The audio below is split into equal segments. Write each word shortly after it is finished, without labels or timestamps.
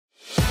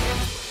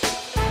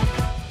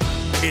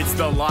It's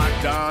the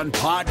Locked On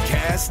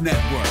Podcast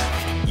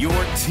Network, your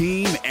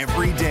team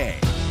every day.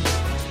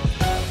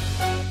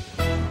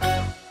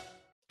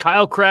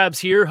 Kyle Krabs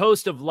here,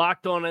 host of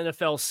Locked On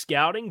NFL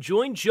Scouting.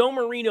 Join Joe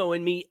Marino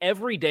and me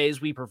every day as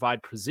we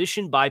provide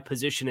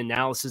position-by-position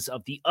analysis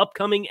of the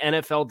upcoming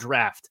NFL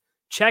Draft.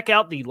 Check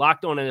out the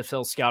Locked On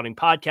NFL Scouting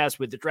podcast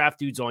with the Draft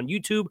Dudes on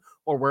YouTube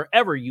or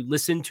wherever you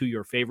listen to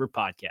your favorite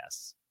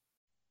podcasts.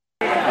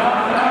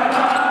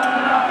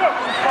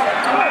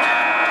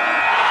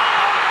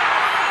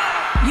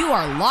 You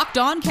are Locked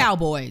On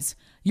Cowboys,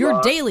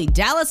 your daily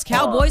Dallas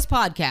Cowboys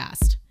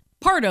podcast.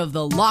 Part of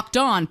the Locked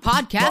On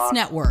Podcast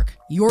Network,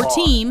 your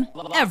team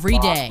every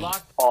day.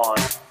 Locked on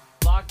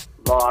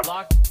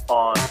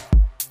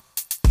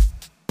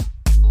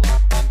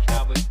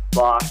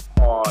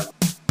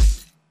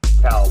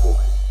Cowboys.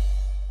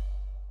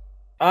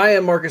 I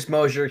am Marcus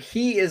Mosher.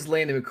 He is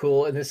Landon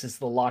McCool, and this is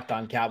the Locked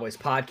On Cowboys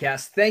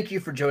podcast. Thank you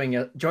for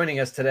joining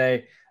us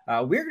today.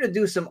 We're going to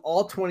do some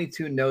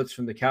all-22 notes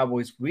from the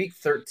Cowboys' Week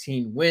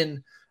 13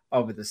 win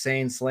over the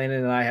Saints. Landon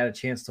and I had a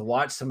chance to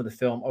watch some of the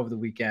film over the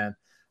weekend.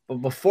 But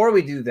before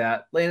we do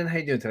that, Landon, how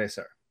you doing today,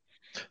 sir?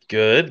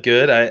 Good.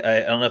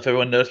 I don't know if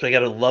everyone noticed, but I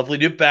got a lovely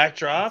new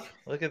backdrop.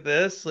 Look at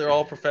this. They're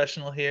all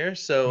professional here.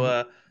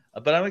 So,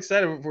 but I'm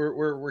excited.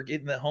 We're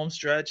getting the home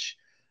stretch.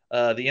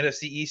 The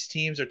NFC East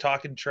teams are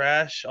talking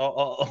trash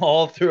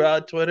all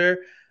throughout Twitter.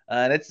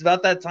 And it's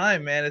about that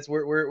time, man.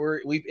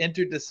 We've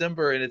entered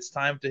December, and it's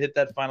time to hit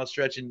that final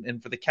stretch.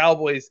 And for the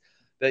Cowboys,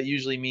 that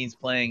usually means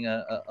playing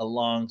a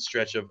long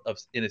stretch of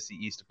NFC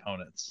East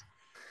opponents.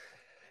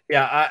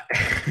 Yeah,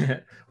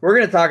 we're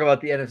going to talk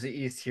about the NFC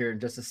East here in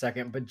just a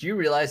second. But do you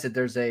realize that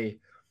there's a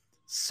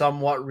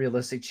somewhat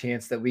realistic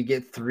chance that we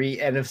get 3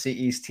 NFC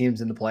East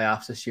teams in the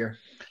playoffs this year?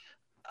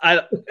 I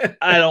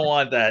don't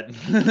want that.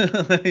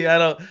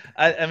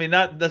 I mean,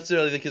 not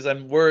necessarily because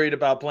I'm worried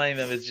about playing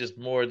them. It's just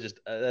more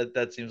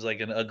that seems like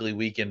an ugly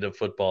weekend of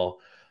football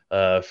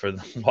for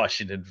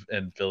Washington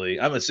and Philly.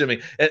 I'm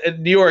assuming and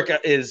New York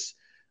is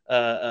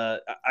I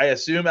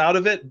assume out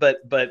of it, but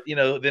then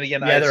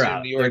again, I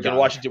assume New York and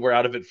Washington were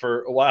out of it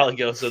for a while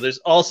ago. So there's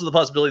also the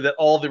possibility that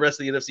all the rest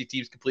of the NFC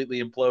teams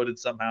completely imploded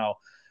somehow.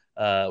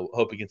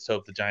 Hope against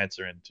hope the Giants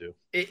are in too.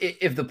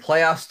 If the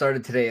playoffs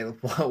started today,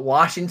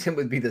 Washington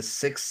would be the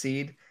 6th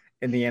seed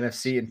in the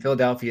NFC and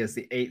Philadelphia is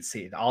the 8th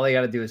seed. All they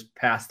got to do is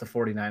pass the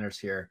 49ers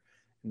here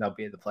and they'll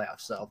be in the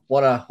playoffs. So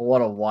what a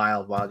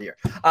wild year.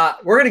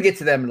 We're going to get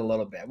to them in a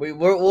little bit.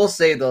 We'll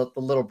say the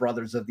little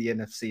brothers of the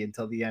NFC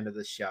until the end of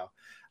the show.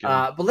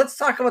 But let's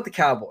talk about the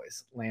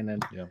Cowboys, Landon.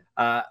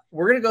 Yeah.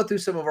 We're going to go through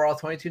some of our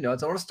all-22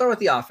 notes. I want to start with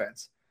the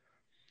offense.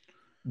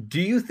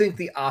 Do you think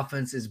the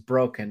offense is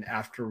broken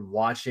after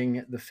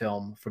watching the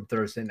film from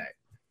Thursday night?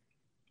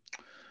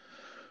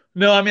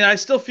 No, I mean, I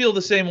still feel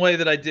the same way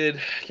that I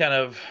did kind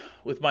of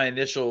with my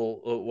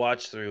initial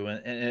watch through.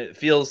 And it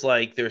feels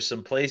like there's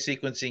some play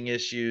sequencing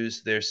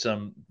issues. There's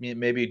some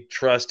maybe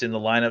trust in the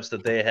lineups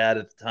that they had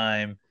at the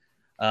time.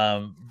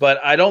 But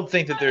I don't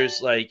think that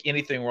there's like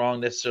anything wrong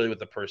necessarily with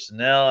the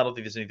personnel. I don't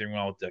think there's anything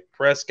wrong with Dak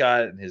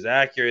Prescott and his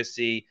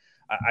accuracy.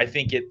 I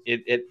think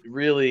it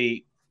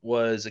really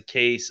was a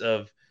case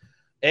of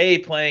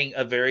playing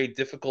a very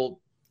difficult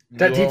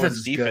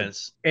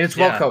defense, and it's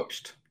well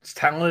coached. It's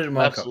talented and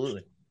well coached.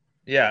 Absolutely,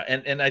 yeah.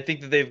 And I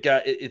think that they've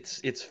got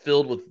it's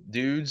filled with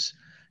dudes,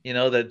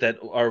 that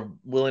are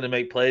willing to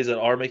make plays, that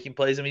are making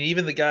plays. I mean,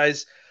 even the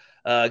guys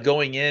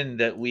going in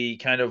that we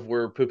kind of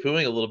were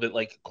poo-pooing a little bit,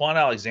 like Quan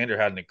Alexander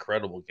had an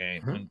incredible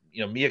game.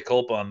 Mm-hmm. And, mea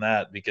culpa on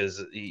that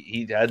because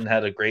he hadn't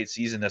had a great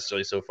season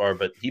necessarily so far,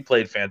 but he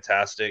played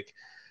fantastic.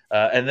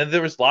 And then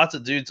there was lots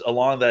of dudes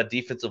along that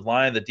defensive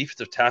line. The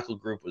defensive tackle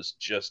group was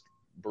just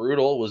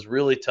brutal, was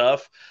really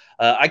tough.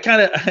 I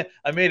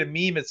made a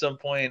meme at some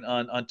point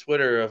on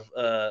Twitter of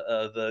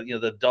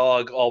the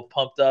dog all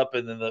pumped up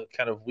and then the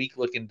kind of weak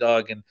looking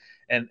dog.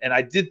 And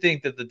I did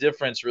think that the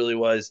difference really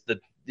was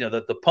that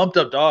the pumped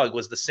up dog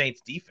was the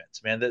Saints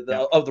defense, man,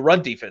 of the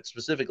run defense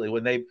specifically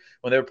when they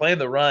were playing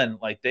the run,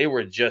 like they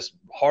were just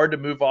hard to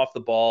move off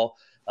the ball.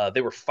 They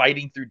were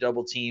fighting through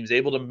double teams,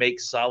 able to make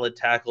solid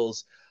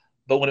tackles.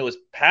 But when it was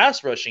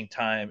pass rushing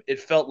time, it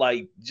felt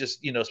like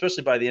just,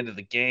 especially by the end of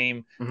the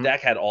game, mm-hmm. Dak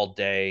had all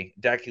day.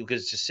 Dak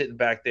was just sitting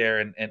back there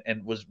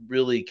and was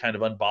really kind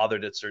of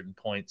unbothered at certain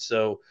points.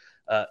 So,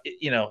 I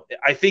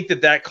think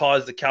that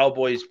caused the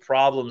Cowboys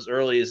problems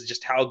early is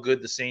just how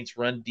good the Saints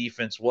run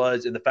defense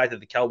was and the fact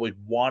that the Cowboys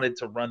wanted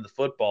to run the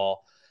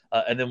football.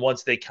 And then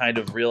once they kind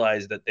of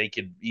realized that they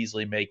could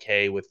easily make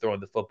hay with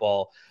throwing the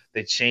football,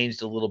 they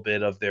changed a little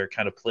bit of their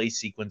kind of play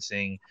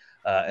sequencing.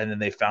 And then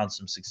they found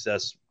some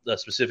success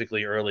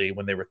specifically early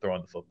when they were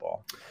throwing the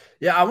football.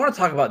 Yeah, I want to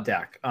talk about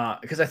Dak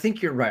because I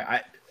think you're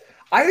right.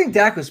 I think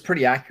Dak was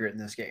pretty accurate in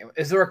this game.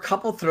 Is there a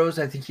couple throws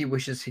I think he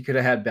wishes he could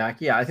have had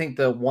back? Yeah, I think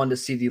the one to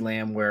CeeDee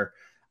Lamb where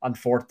on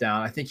 4th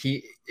down, I think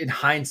in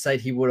hindsight,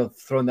 he would have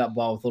thrown that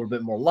ball with a little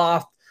bit more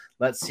loft,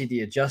 let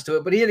CeeDee adjust to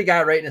it. But he had a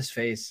guy right in his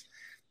face.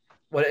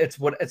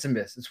 It's a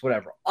miss. It's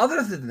whatever.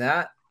 Other than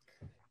that,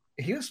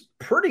 he was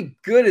pretty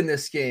good in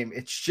this game.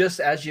 It's just,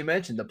 as you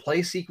mentioned, the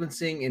play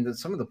sequencing and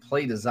some of the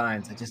play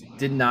designs I just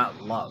did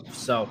not love.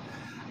 So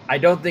I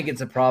don't think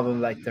it's a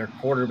problem like their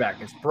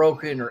quarterback is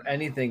broken or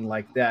anything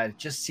like that. It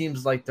just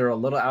seems like they're a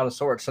little out of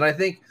sorts. And I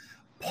think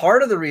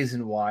part of the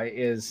reason why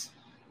is,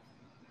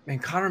 I mean,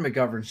 Connor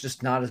McGovern's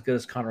just not as good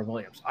as Connor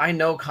Williams. I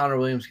know Connor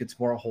Williams gets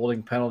more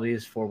holding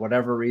penalties for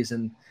whatever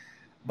reason,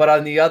 but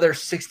on the other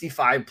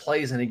 65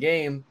 plays in a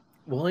game,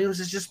 Williams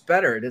is just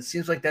better. And it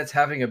seems like that's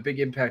having a big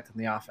impact on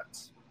the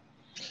offense.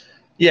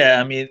 Yeah,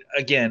 I mean,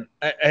 again,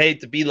 I hate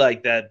to be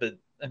like that, but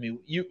I mean,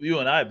 you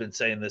and I have been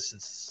saying this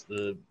since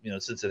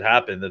it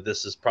happened, that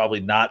this is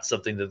probably not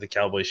something that the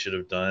Cowboys should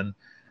have done,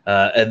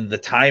 and the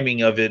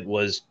timing of it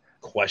was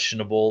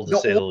questionable to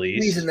say the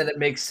least. The reason that it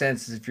makes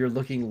sense is if you're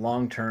looking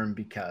long term,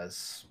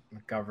 because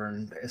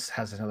McGovern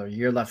has another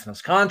year left in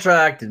his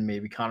contract, and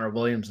maybe Connor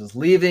Williams is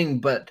leaving.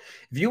 But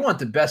if you want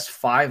the best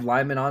 5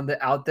 linemen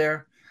out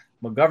there,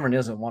 McGovern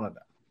isn't one of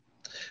them.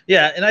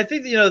 Yeah, and I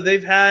think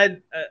they've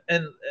had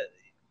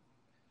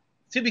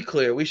to be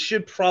clear, we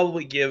should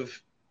probably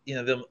give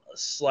them a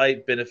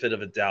slight benefit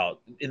of a doubt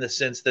in the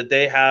sense that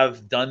they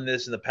have done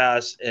this in the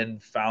past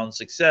and found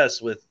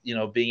success with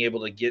being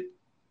able to get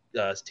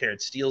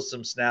Terrence Steele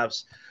some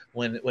snaps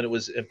when it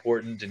was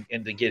important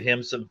and to get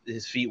him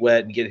his feet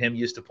wet and get him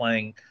used to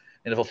playing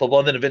NFL football.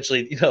 And then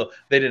eventually,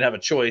 they didn't have a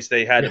choice.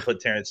 They had to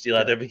put Terrence Steele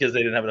out there because they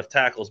didn't have enough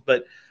tackles.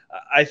 But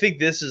I think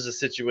this is a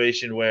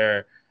situation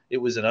where it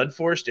was an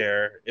unforced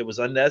error. It was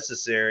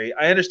unnecessary.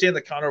 I understand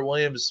that Connor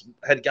Williams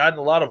had gotten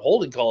a lot of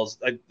holding calls.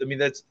 I mean,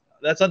 that's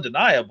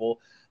undeniable.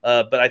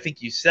 But I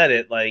think you said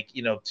it, like,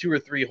 2 or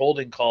 3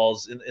 holding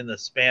calls in the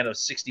span of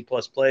 60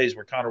 plus plays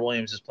where Connor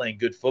Williams is playing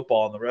good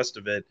football and the rest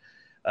of it.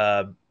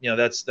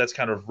 That's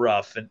kind of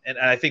rough. And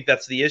I think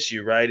that's the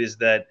issue, right? Is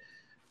that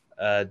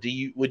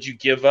would you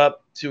give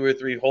up 2 or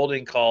 3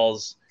 holding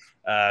calls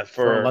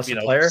for a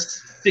player?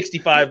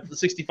 65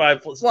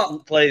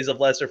 plays of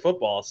lesser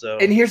football? So,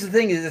 and here's the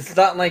thing: is it's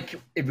not like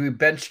if we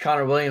bench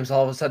Connor Williams,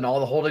 all of a sudden all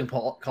the holding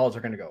calls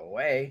are going to go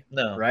away.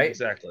 No, right?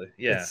 Exactly.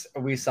 Yeah,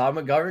 we saw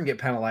McGovern get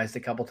penalized a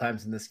couple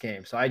times in this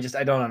game, so I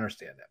don't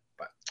understand it.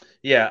 But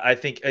yeah, I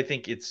think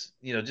it's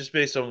just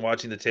based on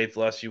watching the tape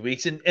the last few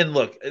weeks, and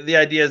look, the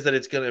idea is that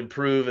it's going to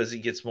improve as he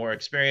gets more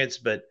experience,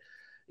 but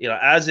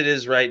as it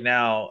is right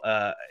now,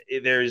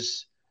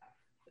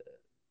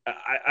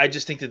 I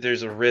just think that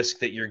there's a risk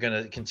that you're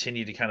going to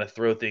continue to kind of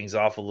throw things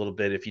off a little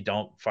bit if you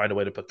don't find a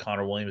way to put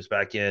Connor Williams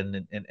back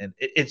in. And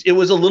it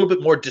was a little bit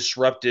more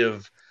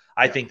disruptive,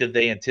 I think, than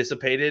they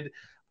anticipated.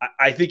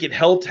 I think it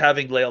helped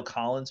having La'el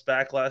Collins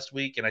back last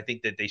week, and I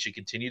think that they should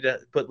continue to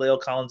put La'el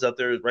Collins out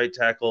there at right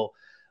tackle.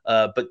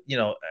 But,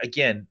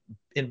 again,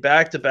 in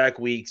back-to-back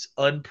weeks,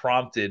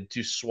 unprompted,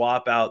 to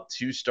swap out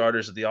 2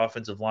 starters at the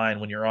offensive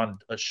line when you're on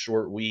a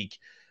short week,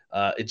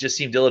 it just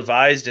seemed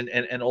ill-advised,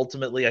 and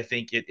ultimately I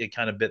think it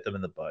kind of bit them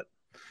in the butt.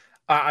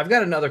 I've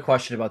got another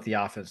question about the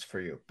offense for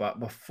you, but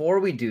before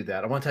we do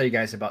that, I want to tell you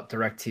guys about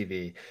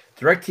DirecTV.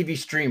 DirecTV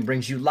Stream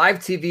brings you live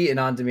TV and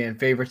on-demand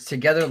favorites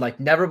together like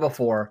never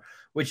before,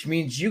 which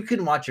means you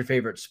can watch your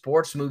favorite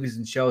sports, movies,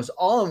 and shows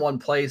all in one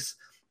place.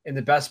 And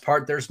the best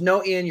part, there's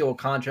no annual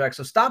contract,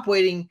 so stop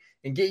waiting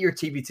and get your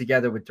TV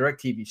together with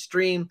DirecTV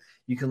Stream.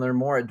 You can learn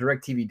more at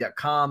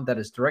directtv.com. That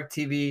is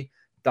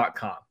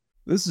directtv.com.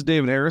 This is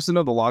David Harrison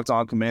of the Locked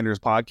On Commanders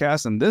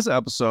podcast, and this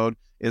episode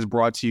is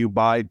brought to you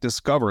by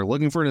Discover.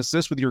 Looking for an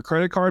assist with your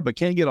credit card but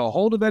can't get a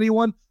hold of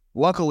anyone?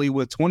 Luckily,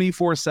 with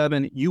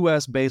 24/7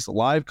 U.S.-based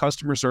live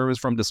customer service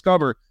from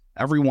Discover,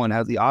 everyone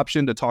has the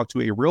option to talk to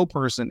a real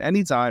person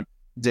anytime,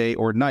 day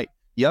or night.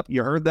 Yep,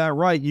 you heard that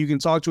right. You can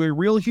talk to a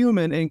real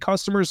human in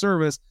customer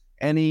service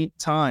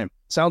anytime.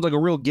 Sounds like a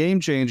real game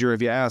changer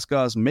if you ask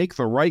us. Make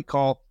the right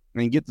call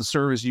and get the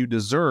service you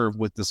deserve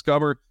with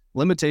Discover.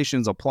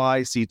 Limitations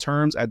apply. See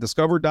terms at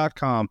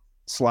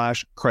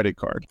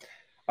discover.com/creditcard.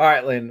 All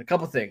right, Lynn, a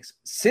couple things.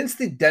 Since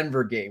the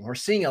Denver game, we're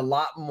seeing a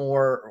lot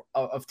more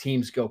of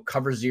teams go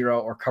cover 0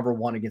 or cover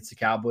 1 against the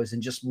Cowboys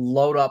and just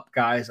load up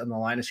guys on the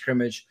line of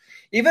scrimmage,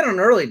 even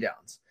on early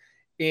downs.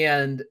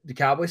 And the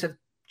Cowboys have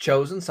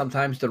chosen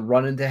sometimes to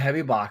run into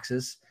heavy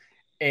boxes.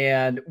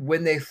 And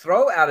when they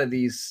throw out of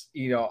these,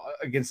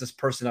 against this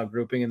personnel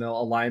grouping and the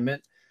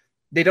alignment,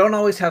 they don't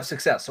always have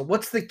success. So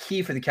what's the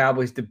key for the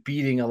Cowboys to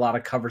beating a lot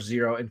of cover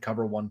 0 and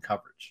cover 1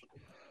 coverage?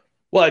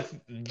 Well,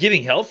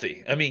 getting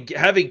healthy. I mean,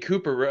 having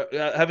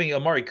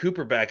Amari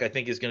Cooper back, I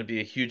think, is going to be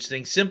a huge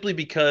thing, simply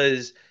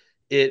because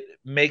it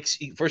makes,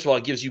 first of all,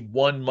 it gives you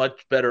one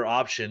much better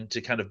option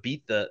to kind of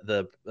beat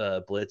the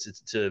blitz. It's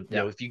to,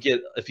 if you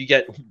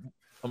get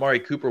Amari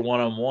Cooper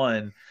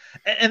one-on-one,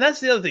 and that's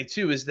the other thing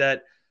too, is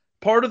that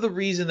part of the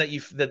reason that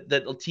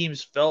that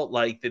teams felt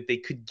like that they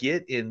could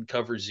get in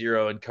cover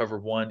 0 and cover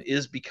 1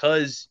 is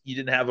because you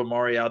didn't have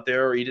Amari out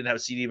there, or you didn't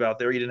have CD out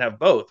there, or you didn't have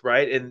both,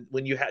 right? And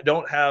when you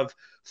don't have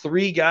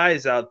 3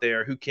 guys out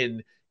there who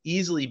can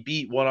easily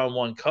beat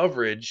one-on-one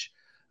coverage,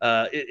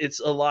 it's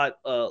a lot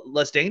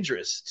less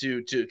dangerous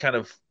to kind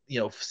of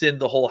send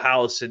the whole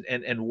house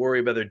and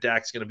worry whether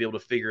Dak's going to be able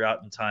to figure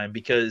out in time,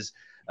 because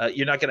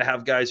you're not going to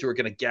have guys who are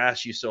going to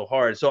gash you so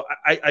hard. So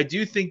I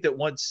do think that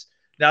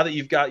now that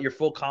you've got your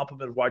full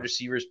complement of wide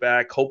receivers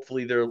back,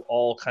 hopefully they're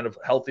all kind of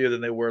healthier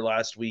than they were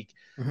last week.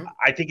 Mm-hmm.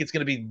 I think it's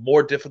going to be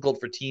more difficult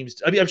for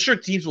teams. I'm sure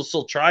teams will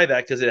still try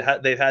that because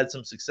they've had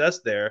some success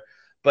there,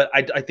 but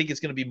I think it's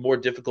going to be more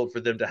difficult for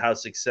them to have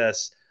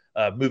success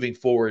moving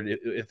forward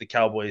if the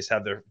Cowboys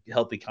have their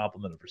healthy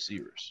complement of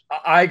receivers.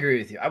 I agree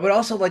with you. I would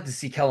also like to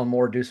see Kellen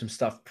Moore do some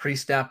stuff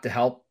pre-snap to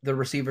help the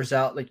receivers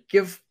out. Like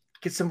get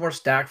some more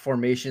stacked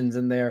formations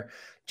in there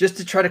just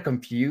to try to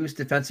confuse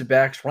defensive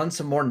backs, run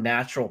some more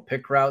natural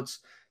pick routes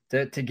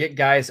to get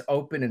guys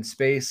open in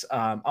space.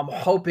 I'm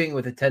hoping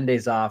with the 10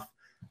 days off,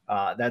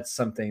 that's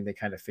something they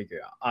kind of figure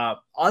out.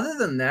 Other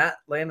than that,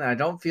 Landon, I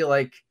don't feel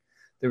like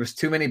there was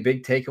too many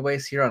big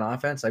takeaways here on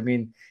offense. I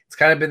mean, it's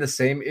kind of been the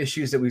same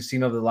issues that we've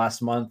seen over the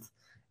last month.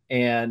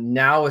 And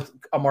now with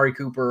Amari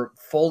Cooper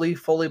fully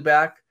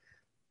back,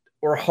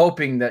 we're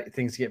hoping that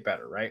things get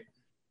better, right?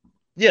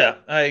 Yeah,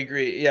 I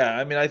agree. Yeah,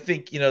 I mean, I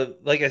think,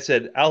 like I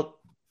said,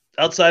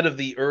 outside of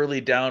the early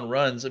down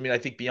runs, I mean, I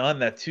think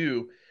beyond that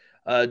too,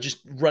 just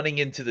running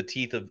into the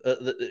teeth of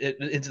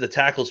into the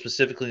tackle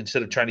specifically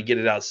instead of trying to get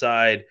it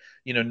outside,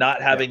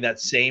 not having that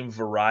same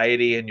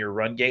variety in your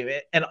run game.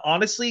 And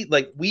honestly,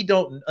 like we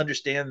don't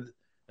understand.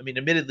 I mean,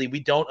 admittedly, we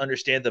don't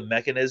understand the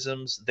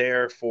mechanisms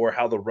there for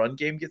how the run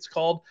game gets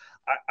called.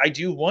 I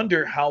do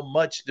wonder how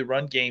much the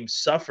run game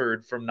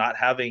suffered from not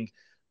having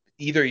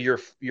either your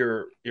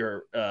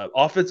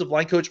offensive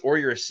line coach or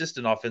your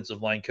assistant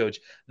offensive line coach,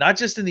 not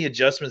just in the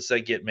adjustments that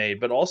get made,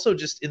 but also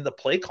just in the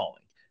play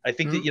calling. I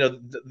think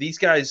that, these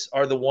guys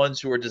are the ones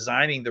who are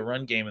designing the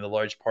run game in the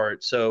large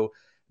part. So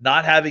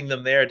not having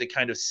them there to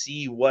kind of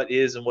see what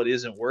is and what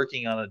isn't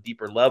working on a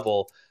deeper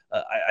level,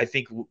 I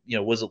think,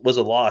 was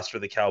a loss for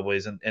the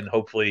Cowboys and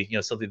hopefully,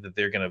 something that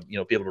they're going to,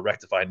 be able to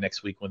rectify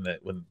next week when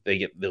they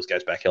get those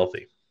guys back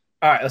healthy.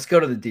 All right, let's go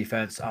to the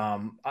defense.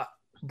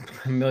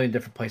 A million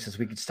different places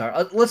we could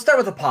start. Let's start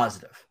with a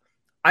positive.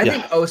 I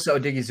think Osa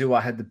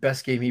Odigizua had the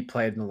best game he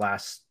played in the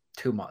last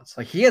 2 months.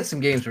 Like he had some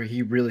games where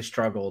he really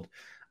struggled.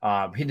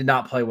 He did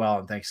not play well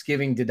on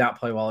Thanksgiving, did not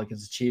play well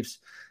against the Chiefs.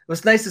 It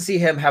was nice to see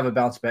him have a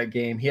bounce back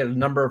game. He had a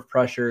number of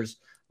pressures,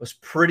 was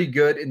pretty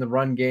good in the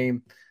run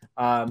game.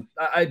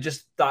 I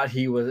just thought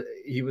he was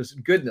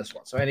good in this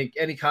one. So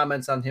any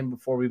comments on him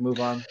before we move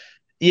on?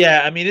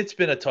 Yeah, I mean, it's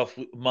been a tough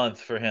month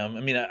for him.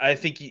 I mean, I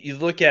think you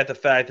look at the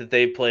fact that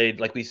they played,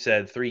 like we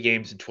said, 3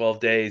 games in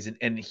 12 days,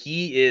 and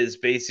he is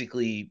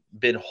basically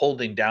been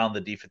holding down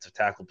the defensive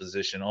tackle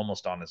position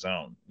almost on his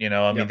own.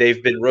 I mean,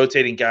 they've been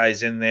rotating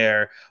guys in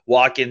there.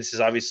 Watkins has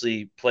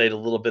obviously played a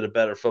little bit of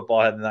better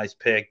football, had a nice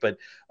pick, but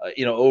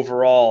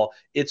overall,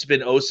 it's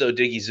been Osa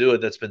Odigizua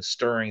that's been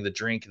stirring the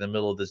drink in the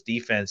middle of this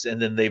defense, and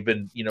then they've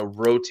been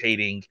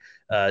rotating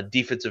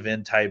defensive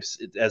end types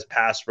as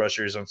pass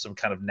rushers on some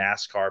kind of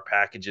NASCAR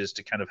packages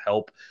to kind of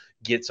help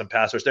get some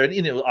pass rush there.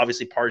 And,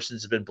 obviously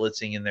Parsons has been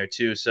blitzing in there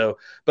too. So,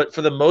 but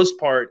for the most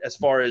part, as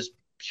far as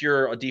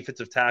pure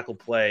defensive tackle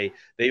play,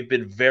 they've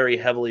been very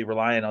heavily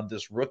reliant on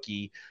this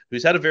rookie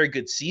who's had a very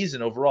good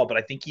season overall, but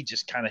I think he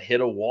just kind of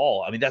hit a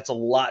wall. I mean, that's a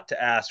lot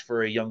to ask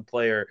for a young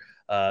player.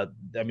 I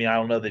mean, I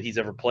don't know that he's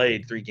ever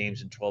played 3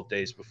 games in 12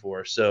 days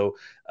before. So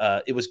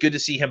it was good to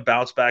see him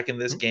bounce back in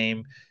this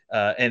game.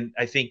 And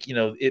I think,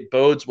 it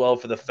bodes well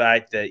for the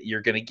fact that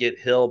you're going to get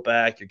Hill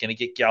back. You're going to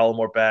get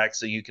Gallimore back.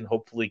 So you can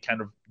hopefully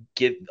kind of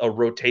get a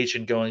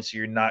rotation going. So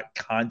you're not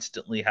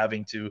constantly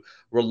having to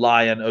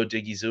rely on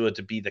Odigizua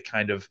to be the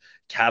kind of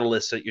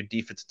catalyst at your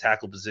defensive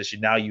tackle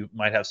position. Now you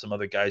might have some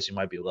other guys who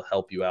might be able to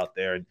help you out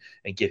there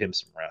and get him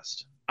some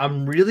rest.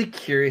 I'm really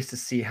curious to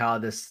see how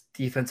this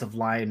defensive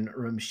line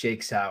room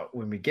shakes out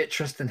when we get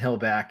Tristan Hill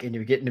back and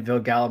you're getting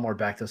Neville Gallimore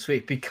back this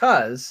week,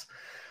 because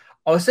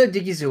Osa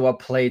Odigizua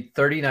played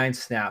 39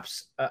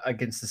 snaps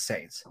against the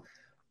Saints.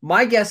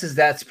 My guess is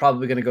that's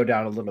probably going to go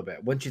down a little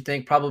bit. Wouldn't you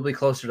think? Probably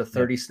closer to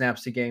 30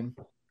 snaps a game.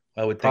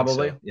 I would think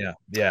so.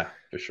 Yeah,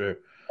 for sure.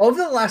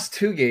 Over the last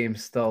 2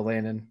 games, though,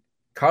 Landon,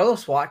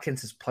 Carlos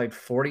Watkins has played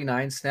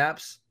 49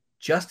 snaps.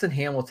 Justin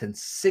Hamilton,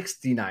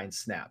 69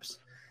 snaps.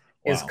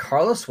 Wow. Is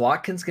Carlos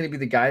Watkins going to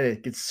be the guy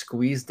that gets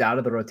squeezed out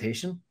of the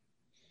rotation?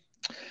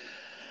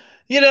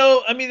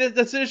 I mean,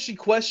 that's an interesting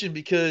question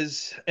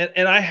because,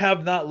 and I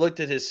have not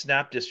looked at his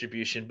snap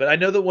distribution, but I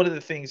know that one of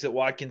the things that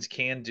Watkins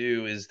can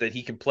do is that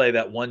he can play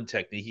that one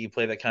technique. He can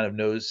play that kind of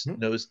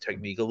nose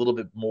technique a little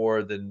bit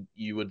more than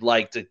you would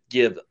like to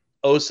give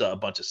Osa a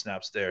bunch of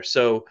snaps there.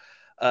 So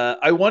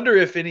I wonder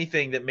if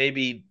anything that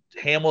maybe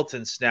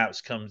Hamilton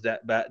snaps comes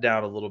back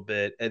down a little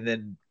bit, and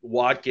then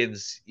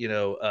Watkins,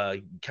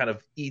 kind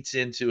of eats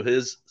into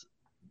his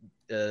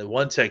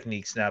one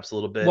technique snaps a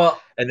little bit,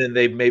 and then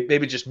they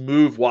maybe just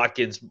move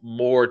Watkins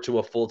more to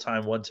a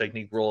full-time one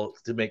technique role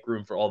to make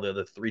room for all the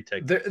other 3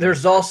 techniques.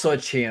 There's also a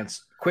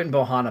chance Quentin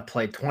Bohanna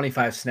played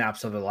 25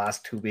 snaps over the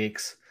last 2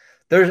 weeks.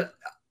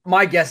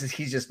 My guess is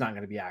he's just not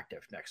going to be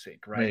active next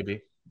week, right?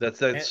 Maybe. That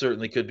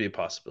certainly could be a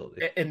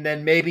possibility. And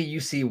then maybe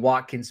you see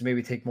Watkins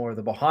maybe take more of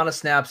the Bohanna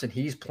snaps and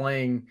he's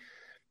playing,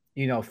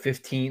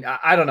 15.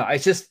 I don't know.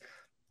 It's just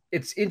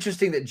it's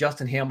interesting that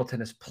Justin Hamilton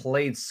has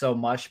played so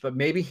much, but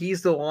maybe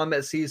he's the one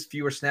that sees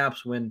fewer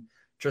snaps when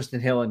Tristan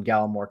Hill and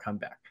Gallimore come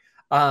back.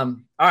 All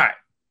right.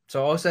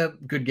 So also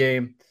good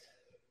game.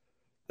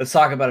 Let's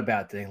talk about a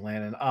bad thing,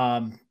 Landon.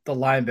 The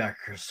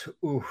linebackers.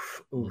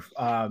 Oof.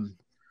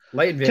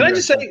 Leighton Van Can I Der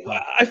just Esch- say,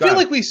 I feel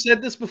like we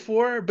said this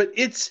before, but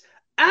it's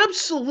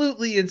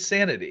absolutely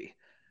insanity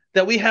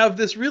that we have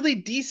this really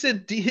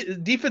decent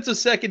defensive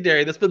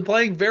secondary that's been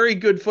playing very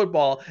good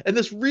football and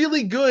this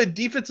really good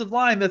defensive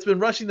line that's been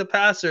rushing the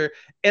passer,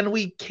 and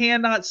we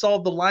cannot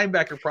solve the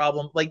linebacker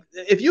problem. Like,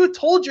 if you had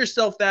told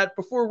yourself that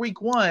before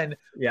week 1,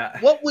 Yeah.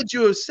 what would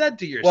you have said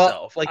to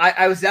yourself? Well,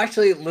 I was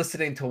actually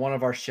listening to one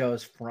of our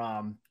shows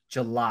from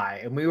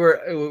July, and we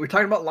were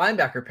talking about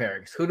linebacker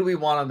pairings. Who do we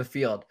want on the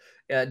field?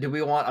 Do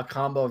we want a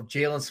combo of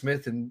Jalen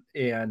Smith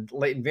and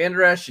Leighton Van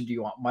Der Esch? Do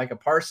you want Micah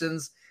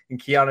Parsons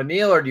and Keanu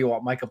Neal, or do you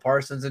want Micah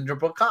Parsons and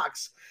Jabril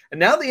Cox? And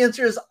now the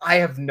answer is I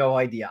have no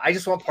idea. I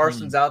just want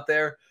Parsons out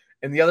there,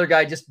 and the other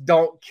guy, just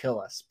don't kill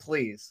us,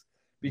 please,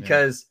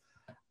 because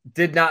I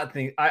did not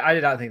think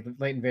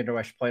Leighton Van Der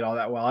Esch played all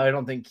that well. I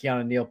don't think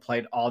Keanu Neal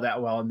played all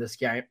that well in this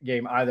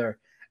game either.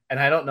 And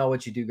I don't know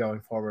what you do going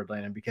forward,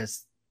 Landon,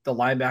 because the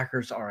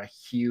linebackers are a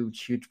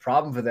huge, huge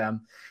problem for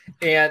them.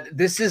 And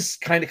this is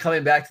kind of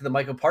coming back to the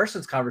Michael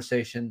Parsons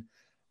conversation.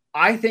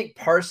 I think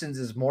Parsons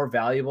is more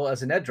valuable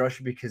as an edge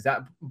rusher because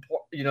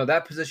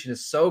that position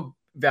is so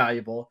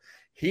valuable.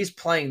 He's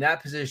playing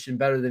that position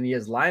better than he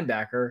is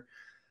linebacker.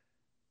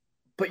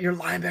 But your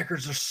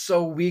linebackers are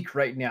so weak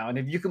right now. And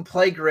if you can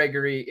play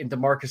Gregory and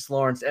DeMarcus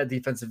Lawrence at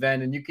defensive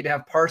end, and you can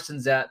have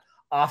Parsons at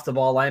off the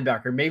ball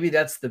linebacker, maybe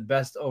that's the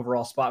best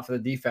overall spot for the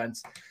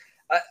defense.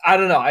 I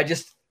don't know.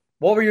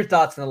 What were your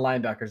thoughts on the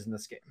linebackers in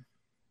this game?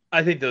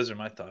 I think those are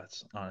my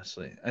thoughts,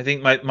 honestly. I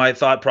think my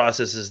thought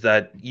process is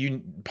that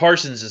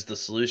Parsons is the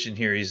solution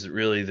here. He's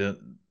really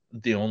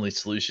the only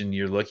solution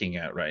you're looking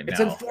at right now.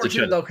 It's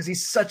unfortunate, though, because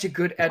he's such a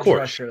good edge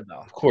rusher, though.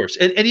 Of course.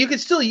 And you can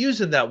still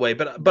use him that way.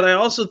 But I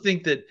also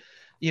think that,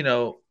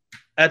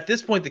 at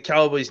this point, the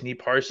Cowboys need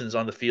Parsons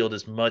on the field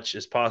as much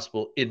as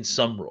possible in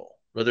some role,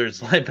 whether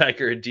it's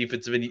linebacker or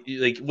defensive. And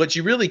like, what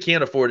you really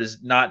can't afford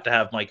is not to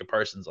have Micah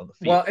Parsons on the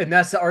field. Well, and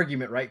that's the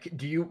argument, right?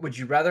 Would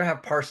you rather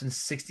have Parsons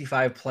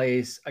 65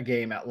 plays a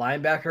game at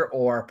linebacker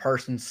or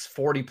Parsons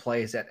 40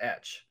 plays at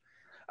edge?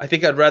 I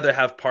think I'd rather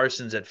have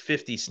Parsons at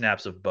 50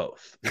 snaps of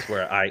both. That's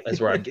where I'm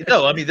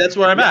no, I mean, that's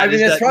where I'm at. I mean,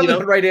 that's probably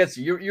the right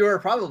answer. You are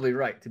probably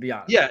right, to be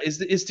honest. Yeah,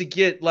 is to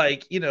get,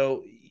 like,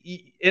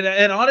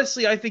 and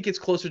honestly, I think it's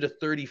closer to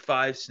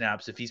 35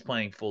 snaps if he's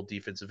playing full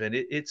defensive end.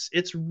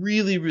 It's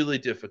really, really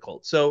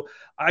difficult. So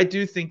I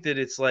do think that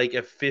it's like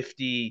a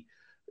 50,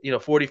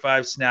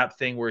 45 snap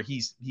thing where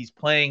he's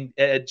playing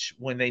edge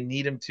when they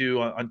need him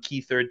to on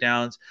key third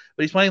downs,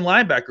 but he's playing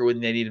linebacker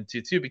when they need him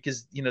to too,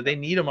 because they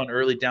need him on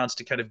early downs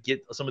to kind of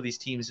get some of these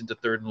teams into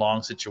third and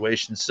long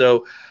situations.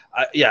 So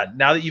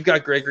now that you've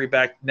got Gregory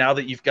back, now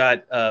that you've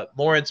got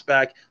Lawrence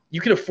back, you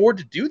can afford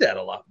to do that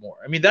a lot more.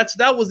 I mean, that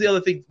was the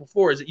other thing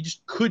before, is that you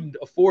just couldn't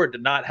afford to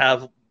not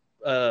have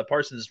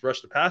Parsons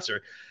rush the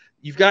passer.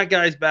 You've got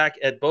guys back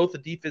at both the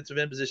defensive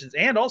end positions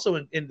and also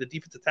in the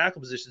defensive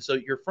tackle position. So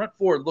your front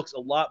four looks a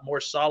lot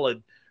more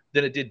solid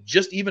than it did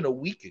just even a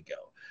week ago.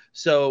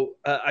 So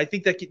I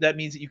think that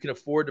means that you can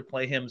afford to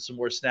play him some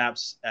more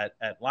snaps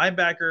at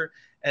linebacker.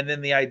 And then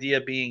the idea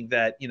being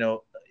that,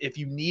 if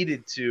you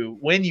needed to,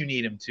 when you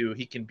need him to,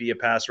 he can be a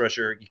pass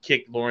rusher. You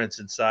kick Lawrence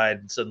inside,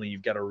 and suddenly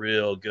you've got a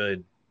real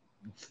good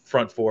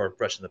front four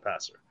rushing the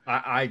passer.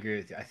 I agree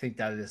with you. I think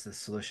that is the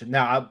solution.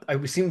 Now,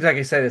 it seems like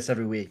I say this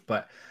every week,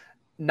 but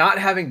not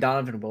having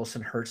Donovan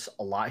Wilson hurts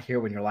a lot here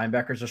when your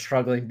linebackers are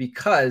struggling,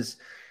 because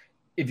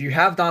if you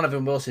have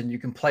Donovan Wilson, you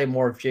can play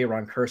more of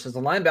Jaron Kearse as a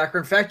linebacker.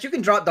 In fact, you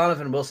can drop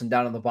Donovan Wilson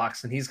down in the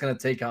box, and he's going to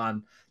take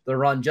on the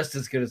run just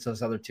as good as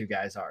those other two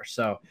guys are.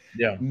 So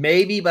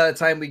maybe by the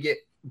time we get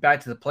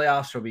back to the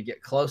playoffs, or we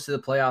get close to the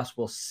playoffs,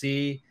 we'll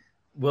see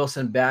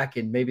Wilson back,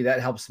 and maybe that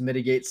helps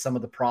mitigate some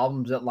of the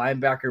problems at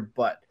linebacker.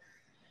 But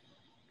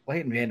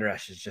Leighton Van Der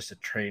Esch is just a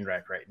train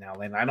wreck right now,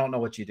 Lane. I don't know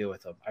what you do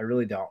with him. I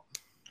really don't.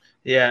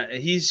 Yeah,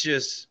 he's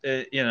just,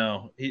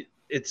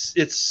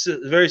 it's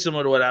very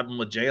similar to what happened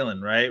with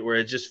Jalen, right? Where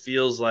it just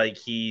feels like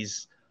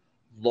he's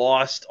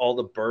lost all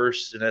the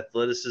burst and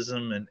athleticism,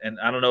 and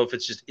I don't know if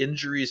it's just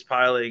injuries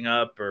piling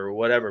up or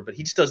whatever, but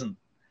he just doesn't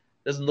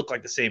look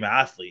like the same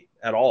athlete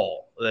at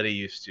all that he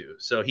used to.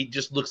 So he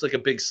just looks like a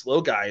big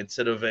slow guy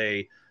instead of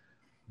a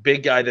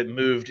big guy that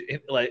moved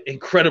like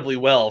incredibly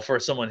well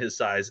for someone his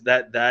size.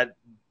 That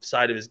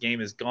side of his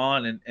game is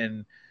gone,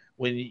 and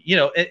when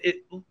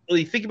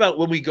you think about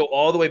when we go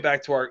all the way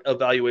back to our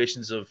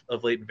evaluations of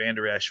Leighton Van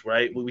Der Esch,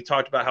 right? We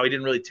talked about how he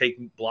didn't really take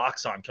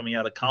blocks on coming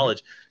out of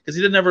college because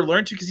he didn't ever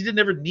learn to, because he didn't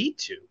ever need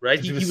to, right?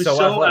 He was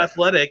so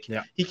athletic.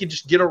 Yeah. He could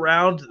just get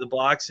around the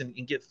blocks and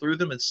get through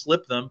them and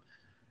slip them.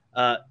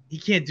 He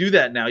can't do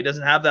that now. He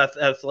doesn't have that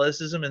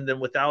athleticism, and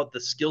then without the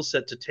skill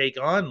set to take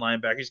on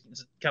linebackers,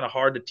 it's kind of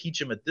hard to teach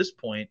him at this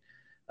point.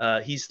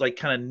 He's like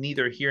kind of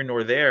neither here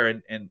nor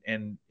there,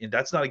 and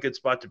that's not a good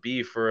spot to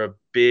be for a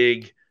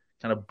big,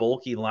 kind of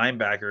bulky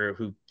linebacker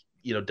who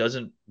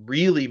doesn't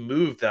really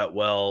move that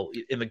well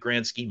in the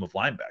grand scheme of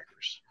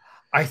linebackers.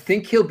 I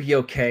think he'll be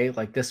okay.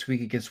 Like this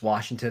week against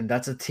Washington,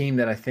 that's a team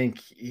that I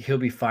think he'll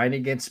be fine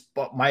against.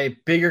 But my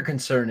bigger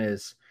concern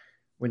is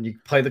when you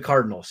play the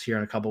Cardinals here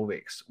in a couple of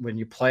weeks, when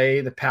you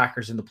play the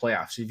Packers in the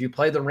playoffs, if you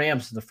play the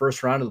Rams in the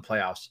first round of the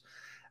playoffs,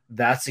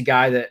 that's a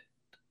guy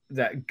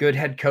that good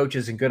head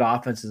coaches and good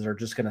offenses are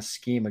just going to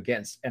scheme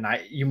against. And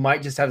you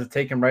might just have to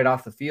take him right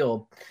off the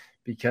field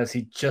because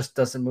he just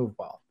doesn't move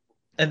well.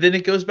 And then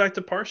it goes back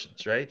to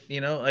Parsons, right?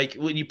 Like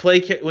when you play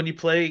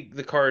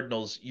the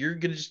Cardinals, you're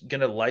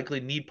gonna likely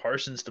need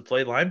Parsons to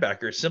play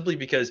linebacker simply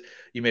because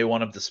you may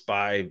want him to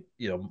spy,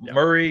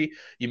 Murray.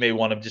 You may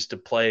want him just to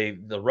play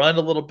the run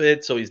a little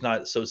bit, so he's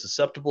not so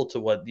susceptible to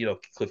what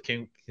Cliff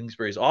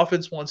Kingsbury's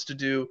offense wants to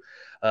do.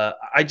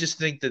 I just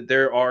think that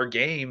there are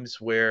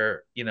games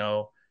where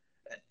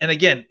and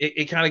again,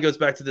 it kind of goes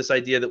back to this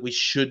idea that we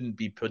shouldn't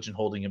be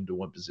pigeonholing him to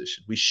one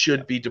position. We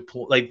should be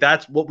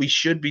that's what we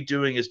should be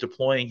doing, is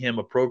deploying him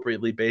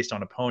appropriately based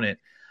on opponent.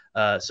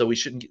 So we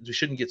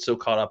shouldn't get so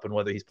caught up in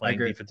whether he's playing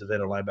defensive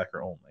end or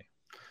linebacker only.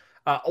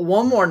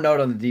 One more note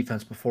on the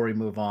defense before we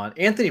move on.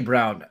 Anthony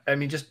Brown,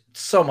 just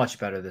so much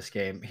better this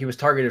game. He was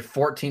targeted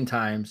 14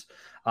 times,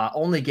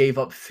 only gave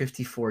up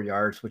 54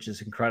 yards, which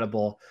is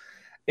incredible.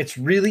 It's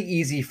really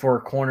easy for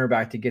a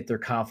cornerback to get their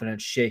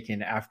confidence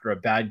shaken after a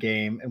bad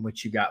game in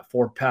which you got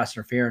 4 pass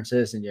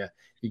interferences and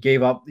you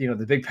gave up,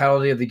 the big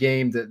penalty of the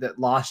game that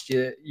lost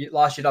you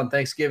on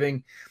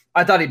Thanksgiving.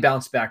 I thought he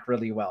bounced back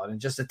really well, and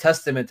just a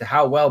testament to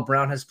how well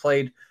Brown has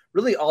played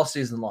really all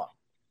season long.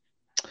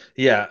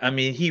 Yeah,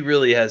 he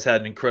really has had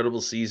an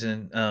incredible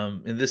season,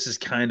 and this is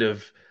the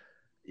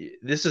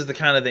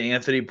kind of the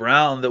Anthony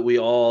Brown that we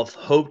all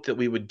hoped that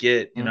we would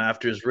get,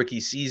 after his rookie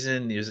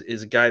season.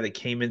 Is a guy that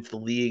came into the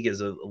league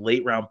as a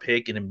late round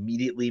pick and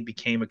immediately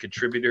became a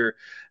contributor,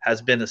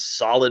 has been a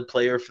solid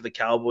player for the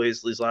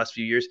Cowboys these last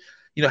few years.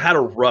 Had a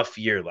rough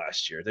year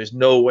last year. There's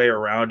no way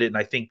around it. And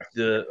I think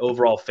the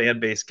overall fan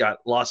base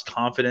lost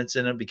confidence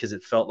in him because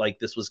it felt like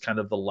this was kind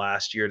of the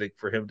last year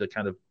for him to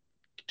kind of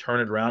turn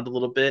it around a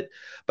little bit.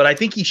 But I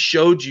think he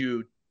showed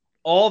you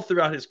all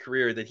throughout his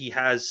career that he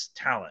has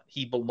talent.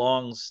 He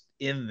belongs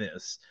in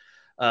this.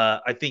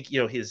 I think,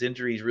 his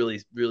injuries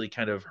really, really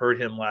kind of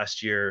hurt him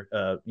last year,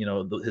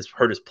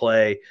 hurt his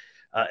play.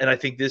 And I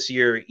think this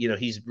year,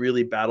 he's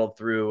really battled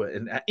through,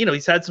 and,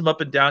 he's had some up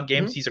and down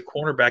games. Mm-hmm. He's a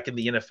cornerback in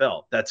the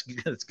NFL. That's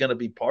going to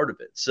be part of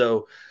it.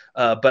 So,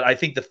 but I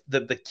think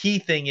the key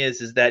thing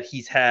is that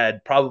he's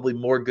had probably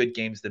more good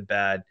games than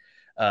bad.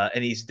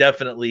 And he's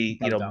definitely,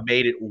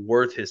 made it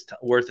worth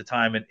the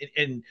time.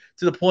 And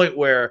to the point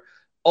where,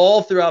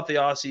 all throughout the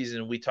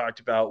offseason, we talked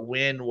about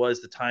when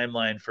was the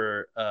timeline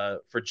for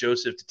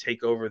Joseph to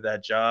take over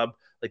that job.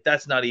 Like,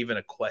 that's not even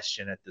a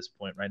question at this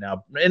point right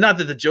now. And not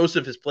that the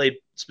Joseph has played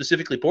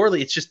specifically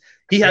poorly. It's just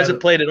he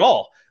hasn't played at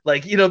all.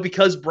 Like,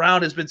 because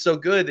Brown has been so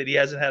good that he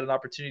hasn't had an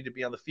opportunity to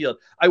be on the field.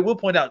 I will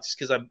point out, just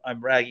because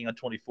I'm ragging on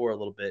 24 a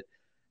little bit,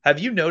 have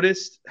you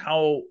noticed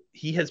how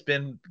he's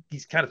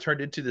kind of turned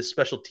into this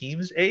special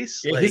teams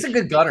ace? Yeah, he's a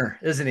good gunner,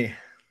 isn't he?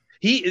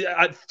 He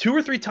 2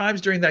 or 3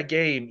 times during that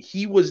game,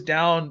 he was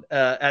down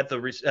at the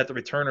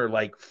returner,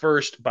 like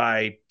first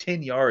by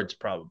 10 yards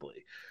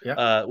probably,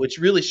 which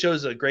really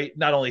shows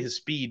not only his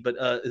speed,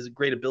 but his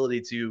great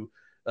ability to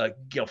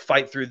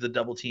fight through the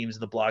double teams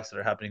and the blocks that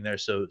are happening there.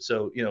 So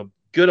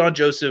good on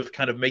Joseph,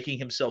 kind of making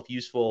himself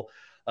useful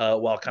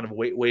while kind of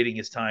waiting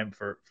his time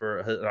for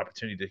an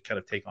opportunity to kind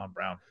of take on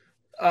Brown.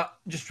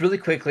 Just really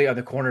quickly on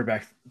the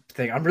cornerback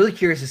thing, I'm really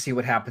curious to see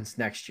what happens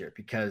next year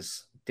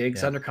because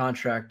Diggs under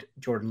contract.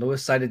 Jordan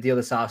Lewis signed a deal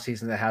this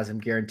offseason that has him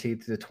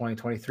guaranteed through the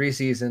 2023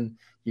 season.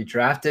 You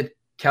drafted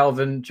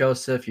Kelvin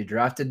Joseph. You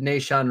drafted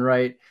Nahshon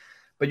Wright.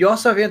 But you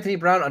also have Anthony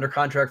Brown under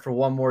contract for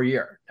 1 more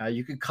year. Now,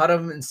 you could cut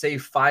him and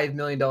save $5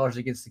 million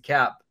against the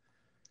cap.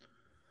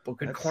 But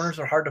good corners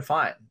are hard to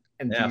find.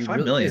 And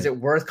 $5 million. Is it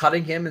worth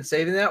cutting him and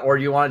saving that? Or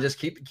do you want to just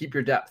keep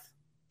your depth?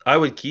 I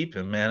would keep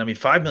him, man.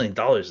 $5 million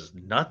is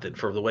nothing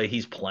for the way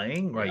he's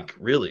playing. Like,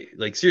 really,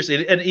 like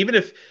seriously. And even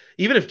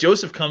if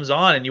Joseph comes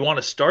on and you want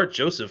to start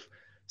Joseph,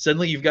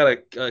 suddenly you've got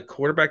a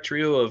quarterback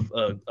trio of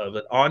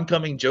an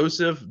oncoming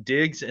Joseph,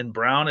 Diggs, and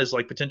Brown as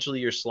like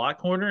potentially your slot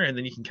corner, and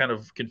then you can kind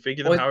of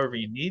configure them however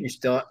you need. You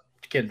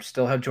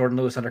still have Jordan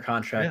Lewis under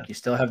contract. Yeah. You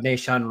still have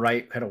Nahshon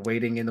Wright kind of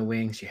waiting in the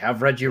wings. You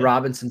have Reggie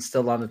Robinson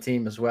still on the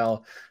team as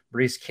well.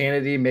 Brees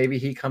Kennedy, maybe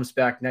he comes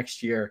back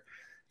next year.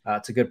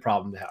 It's a good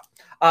problem to have.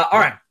 All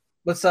right,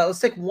 let's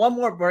take one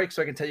more break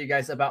so I can tell you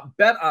guys about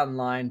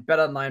BetOnline.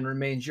 BetOnline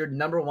remains your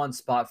 #1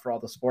 spot for all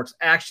the sports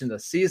action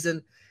this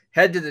season.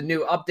 Head to the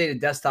new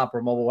updated desktop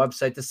or mobile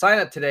website to sign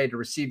up today to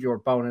receive your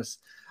bonus.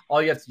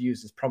 All you have to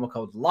use is promo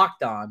code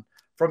LOCKEDON.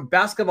 From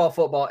basketball,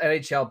 football,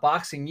 NHL,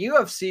 boxing,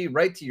 UFC,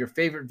 right to your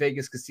favorite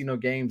Vegas casino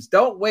games.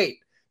 Don't wait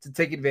to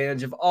take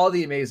advantage of all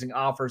the amazing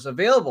offers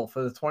available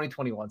for the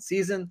 2021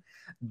 season.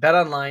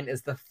 BetOnline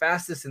is the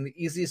fastest and the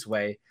easiest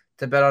way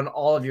to bet on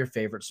all of your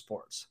favorite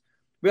sports.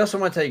 We also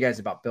want to tell you guys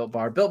about Built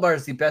Bar. Built Bar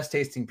is the best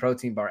tasting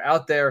protein bar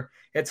out there.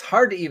 It's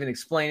hard to even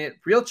explain it.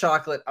 Real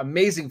chocolate,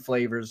 amazing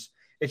flavors,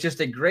 It's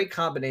just a great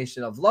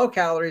combination of low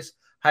calories,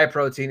 high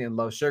protein, and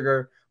low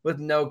sugar with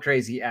no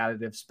crazy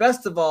additives.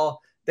 Best of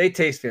all, they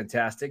taste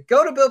fantastic.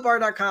 Go to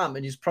BuiltBar.com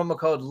and use promo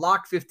code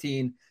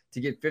LOCK15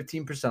 to get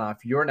 15%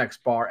 off your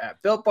next bar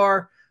at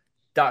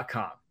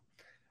BuiltBar.com.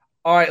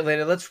 All right,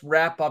 Landon, let's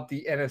wrap up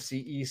the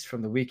NFC East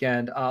from the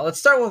weekend. Let's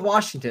start with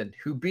Washington,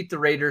 who beat the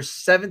Raiders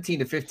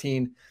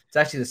 17-15. It's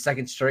actually the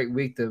second straight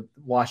week the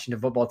Washington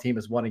football team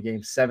has won a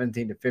game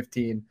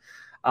 17-15.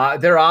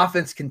 Their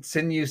offense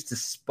continues to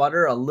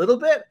sputter a little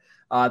bit.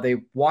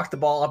 They walked the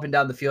ball up and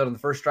down the field on the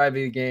first drive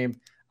of the game,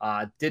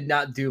 did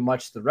not do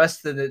much the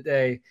rest of the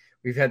day.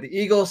 We've had the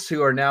Eagles,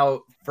 who are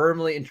now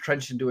firmly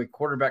entrenched into a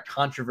quarterback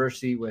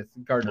controversy with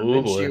Gardner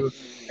Minshew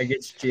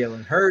against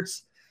Jalen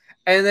Hurts.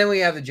 And then we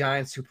have the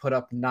Giants, who put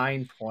up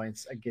 9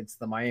 points against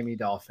the Miami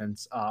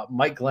Dolphins.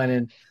 Mike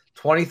Glennon,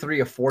 23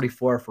 of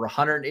 44 for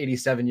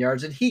 187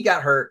 yards, and he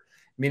got hurt,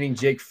 meaning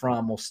Jake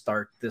Fromm will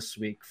start this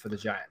week for the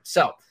Giants.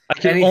 So I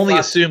can only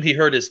assume he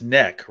hurt his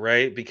neck,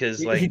 right? Because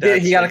he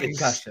got a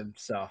concussion.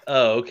 So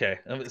okay,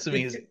 I'm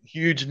assuming his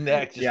huge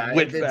neck just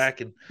went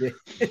back. And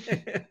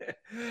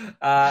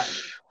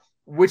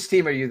which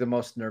team are you the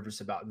most nervous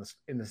about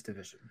in this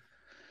division?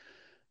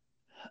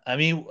 I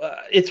mean,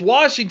 it's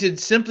Washington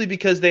simply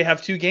because they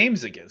have 2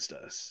 games against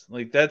us.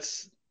 Like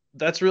that's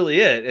really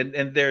it.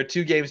 And they're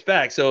 2 games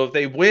back. So if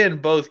they win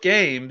both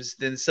games,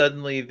 then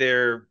suddenly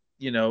they're,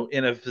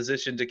 in a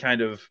position to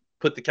kind of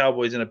put the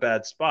Cowboys in a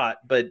bad spot.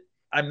 But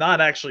I'm not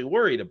actually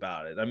worried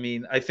about it. I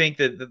mean, I think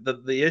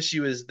that the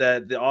issue is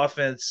that the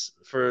offense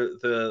for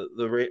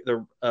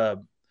the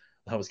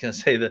I was going to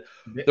say the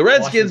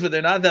Redskins, but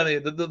they're not that many.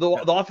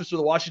 The offense for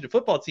the Washington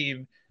football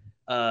team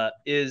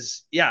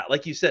is,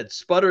 like you said,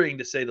 sputtering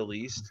to say the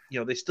least.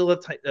 They still have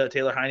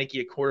Taylor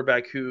Heineke, a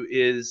quarterback who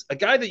is a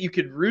guy that you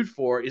could root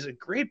for, is a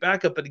great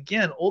backup. But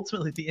again,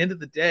 ultimately, at the end of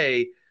the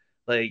day,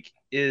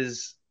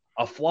 is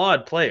a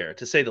flawed player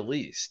to say the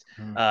least,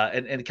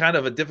 and kind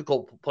of a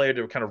difficult player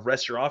to kind of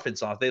rest your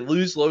offense off. They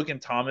lose Logan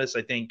Thomas,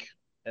 I think,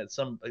 in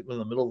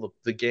the middle of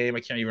the game.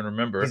 I can't even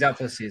remember. He's out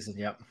for the season.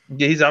 Yep.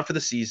 Yeah, he's out for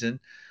the season.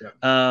 Yep.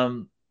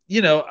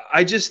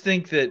 I just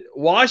think that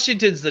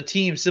Washington's the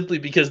team simply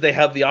because they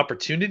have the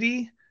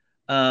opportunity.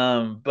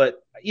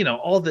 But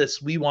all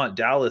this "we want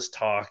Dallas"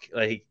 talk,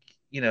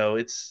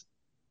 it's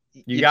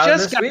you got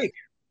this week.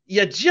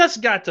 You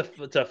just got to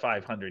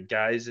 500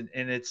 guys, and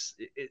it's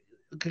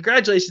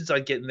congratulations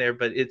on getting there.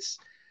 But it's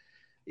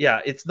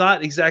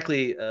not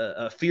exactly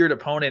a feared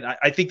opponent.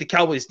 I think the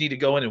Cowboys need to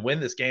go in and win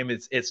this game.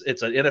 It's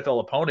an NFL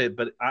opponent,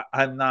 but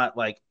I'm not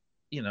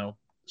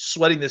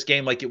sweating this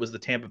game like it was the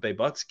Tampa Bay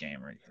Bucks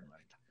game or anything like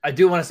that. I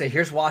do want to say,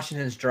 here's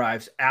Washington's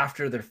drives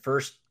after their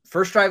first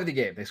drive of the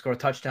game. They scored a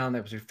touchdown.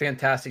 That was a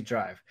fantastic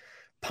drive.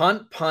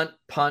 Punt,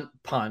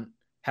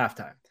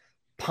 halftime.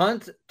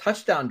 Punt,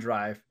 touchdown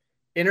drive,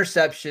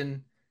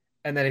 interception,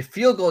 and then a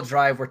field goal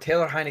drive where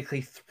Taylor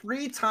Heineke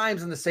 3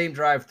 times in the same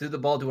drive threw the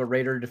ball to a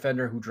Raider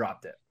defender who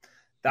dropped it.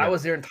 That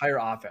was their entire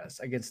offense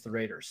against the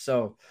Raiders.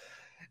 So,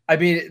 I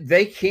mean,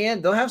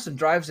 they'll have some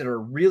drives that are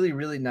really,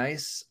 really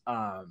nice,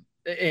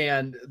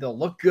 and they'll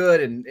look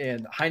good,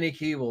 and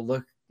Heineke will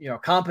look,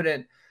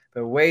 competent,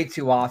 but way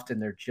too often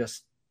they're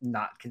just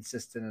not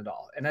consistent at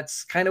all. And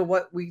that's kind of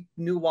what we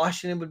knew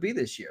Washington would be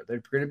this year.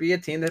 They're going to be a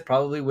team that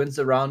probably wins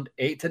around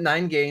 8 to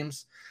 9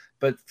 games,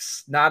 but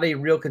it's not a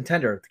real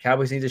contender. The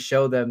Cowboys need to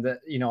show them that,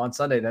 on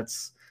Sunday,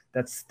 that's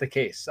the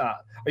case. Are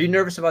you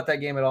nervous about that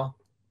game at all?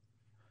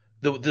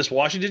 This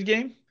Washington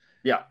game?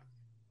 Yeah.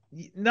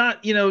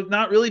 Not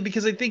really,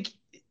 because I think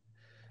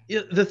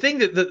the thing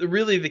that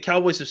really the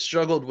Cowboys have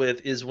struggled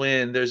with is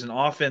when there's an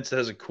offense that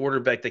has a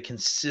quarterback that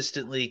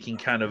consistently can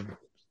kind of,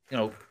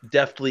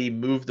 deftly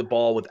move the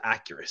ball with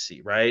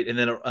accuracy, right? And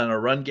then on a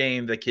run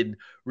game that can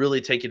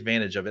really take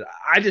advantage of it.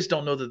 I just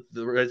don't know that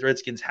the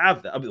Redskins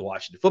have that. I mean, the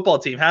Washington football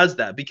team has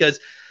that because,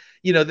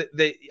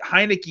 the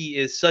Heineke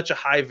is such a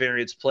high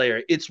variance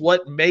player. It's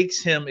what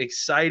makes him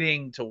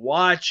exciting to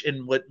watch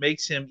and what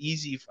makes him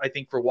easy, I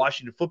think, for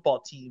Washington football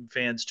team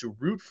fans to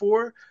root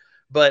for.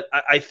 But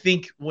I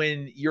think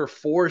when you're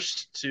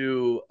forced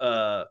to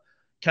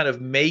kind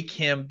of make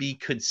him be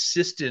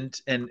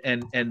consistent and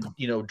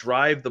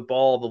drive the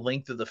ball the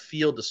length of the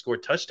field to score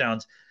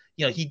touchdowns,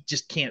 he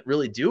just can't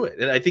really do it.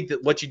 And I think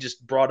that what you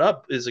just brought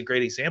up is a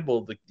great example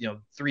of the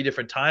 3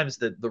 different times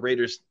that the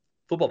Raiders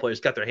football players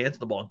got their hands on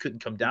the ball and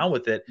couldn't come down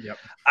with it. Yep.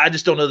 I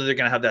just don't know that they're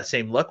going to have that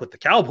same luck with the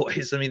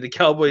Cowboys. I mean, the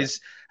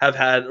Cowboys have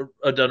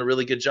done a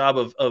really good job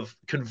of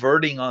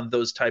converting on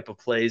those type of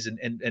plays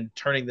and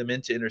turning them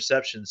into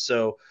interceptions.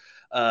 So,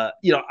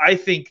 I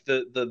think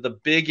the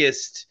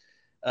biggest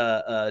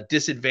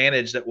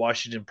disadvantage that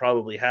Washington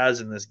probably has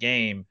in this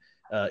game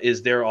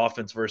is their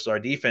offense versus our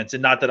defense.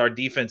 And not that our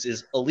defense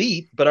is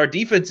elite, but our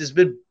defense has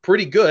been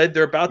pretty good.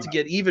 They're about to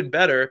get even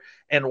better.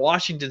 And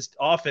Washington's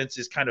offense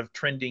is kind of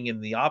trending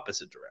in the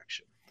opposite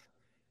direction.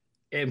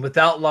 And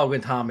without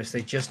Logan Thomas,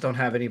 they just don't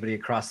have anybody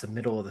across the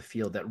middle of the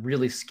field that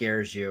really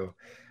scares you.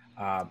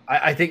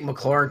 I think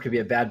McLaurin could be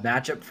a bad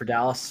matchup for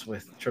Dallas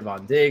with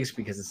Trevon Diggs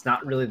because it's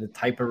not really the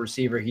type of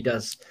receiver he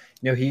does.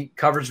 He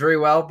covers very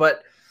well,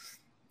 but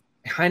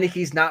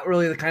Heineke's not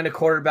really the kind of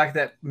quarterback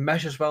that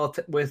meshes well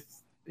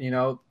with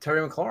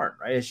Terry McLaurin,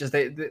 right? It's just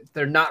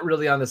they're not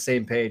really on the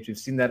same page. We've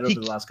seen that over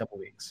the last couple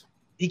of weeks.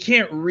 He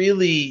can't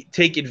really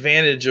take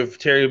advantage of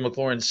Terry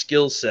McLaurin's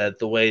skill set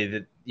the way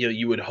that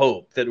you would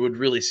hope. That would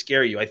really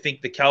scare you. I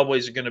think the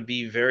Cowboys are going to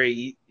be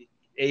very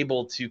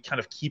able to kind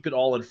of keep it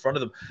all in front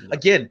of them.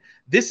 Again,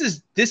 this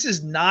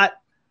is not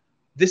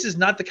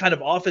the kind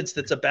of offense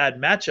that's a bad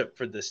matchup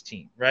for this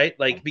team, right?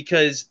 Like,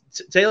 because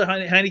Taylor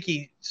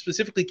Heineke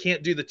specifically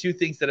can't do the two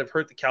things that have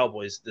hurt the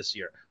Cowboys this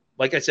year.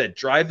 Like I said,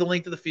 drive the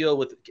length of the field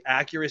with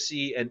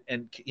accuracy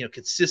and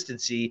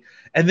consistency,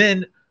 and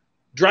then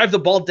drive the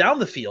ball down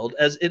the field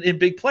as in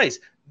big plays.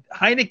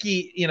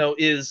 Heineke,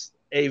 is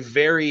a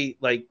very,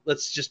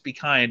 let's just be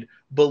kind,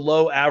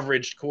 below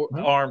average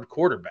armed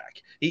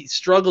quarterback. He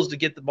struggles to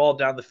get the ball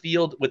down the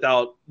field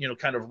without,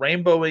 kind of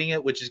rainbowing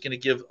it, which is going to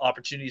give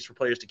opportunities for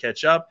players to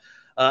catch up.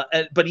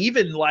 But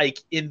even like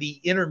in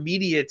the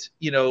intermediate,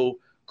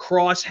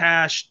 cross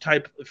hash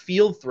type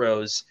field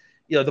throws,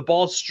 the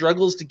ball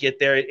struggles to get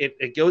there.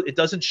 It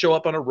doesn't show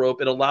up on a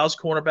rope. It allows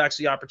cornerbacks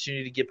the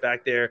opportunity to get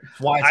back there.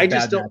 Why I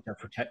just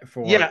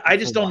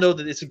don't know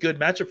that it's a good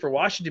matchup for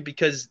Washington,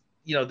 because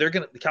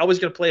the Cowboys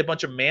going to play a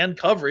bunch of man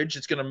coverage.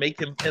 It's going to make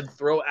him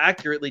throw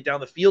accurately down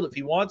the field if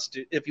he wants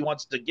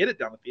to get it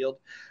down the field.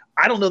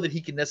 I don't know that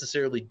he can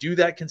necessarily do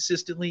that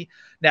consistently.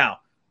 Now,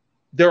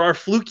 there are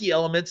fluky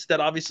elements that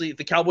obviously, if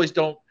the Cowboys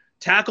don't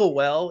tackle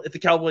well, if the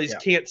Cowboys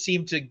can't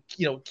seem to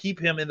keep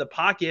him in the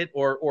pocket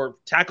or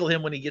tackle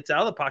him when he gets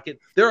out of the pocket,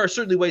 there are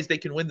certainly ways they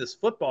can win this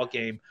football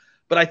game.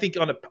 But I think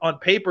on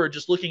paper,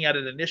 just looking at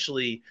it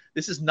initially,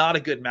 this is not a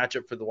good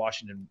matchup for the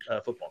Washington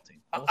football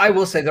team. I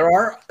will say there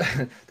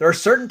are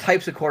certain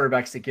types of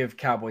quarterbacks that give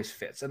Cowboys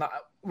fits, and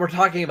we're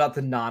talking about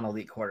the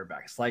non-elite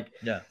quarterbacks, like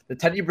the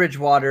Teddy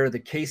Bridgewater, the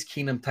Case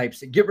Keenum types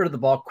that get rid of the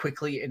ball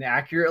quickly and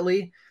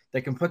accurately,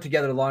 that can put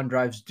together long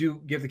drives,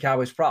 do give the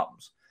Cowboys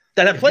problems.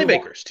 That have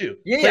playmakers too.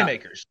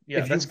 Playmakers. Yeah,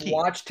 if you've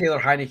watched Taylor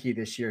Heineke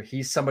this year,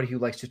 he's somebody who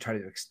likes to try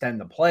to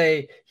extend the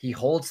play. He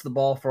holds the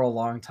ball for a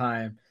long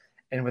time.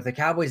 And with the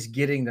Cowboys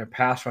getting their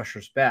pass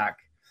rushers back,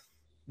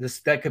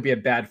 that could be a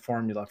bad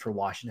formula for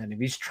Washington. If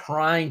he's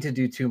trying to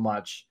do too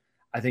much,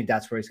 I think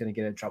that's where he's going to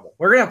get in trouble.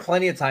 We're going to have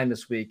plenty of time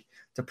this week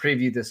to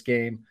preview this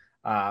game.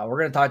 We're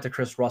going to talk to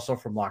Chris Russell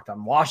from Locked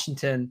On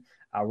Washington.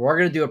 We're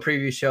going to do a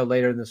preview show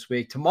later this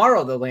week.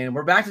 Tomorrow, though, Landon,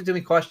 we're back to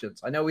doing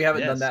questions. I know we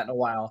haven't done that in a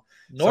while.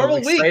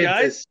 Normal week,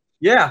 guys.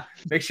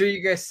 Make sure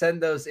you guys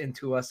send those in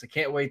to us. I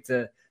can't wait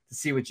to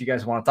see what you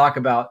guys want to talk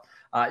about.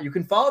 You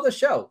can follow the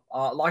show,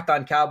 Locked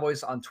On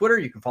Cowboys, on Twitter.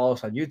 You can follow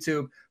us on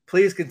YouTube.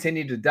 Please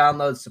continue to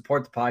download,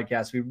 support the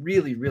podcast. We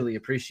really, really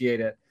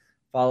appreciate it.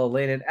 Follow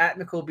Landon at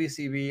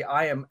NicoleBCB.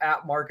 I am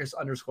at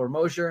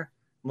Marcus_Mosher.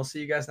 We'll see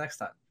you guys next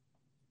time.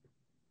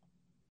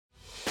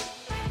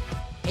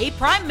 Hey,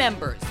 Prime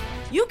members,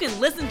 you can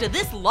listen to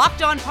this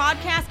Locked On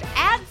podcast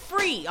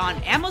ad-free on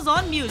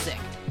Amazon Music.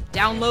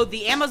 Download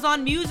the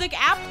Amazon Music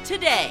app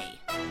today.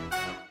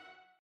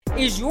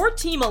 Is your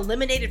team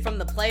eliminated from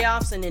the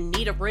playoffs and in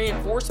need of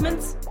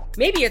reinforcements?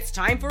 Maybe it's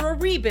time for a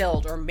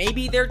rebuild, or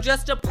maybe they're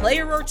just a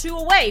player or two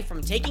away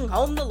from taking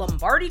home the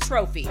Lombardi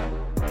Trophy.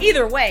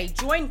 Either way,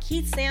 join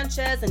Keith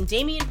Sanchez and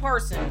Damian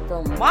Parson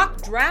for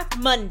Mock Draft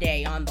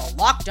Monday on the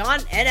Locked On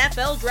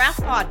NFL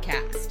Draft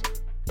Podcast.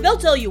 They'll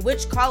tell you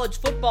which college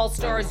football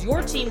stars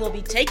your team will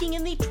be taking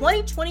in the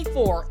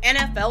 2024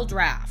 NFL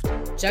Draft.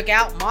 Check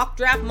out Mock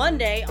Draft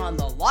Monday on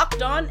the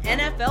Locked On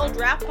NFL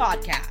Draft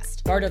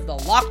Podcast, part of the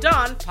Locked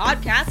On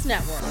Podcast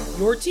Network.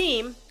 Your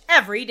team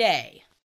every day.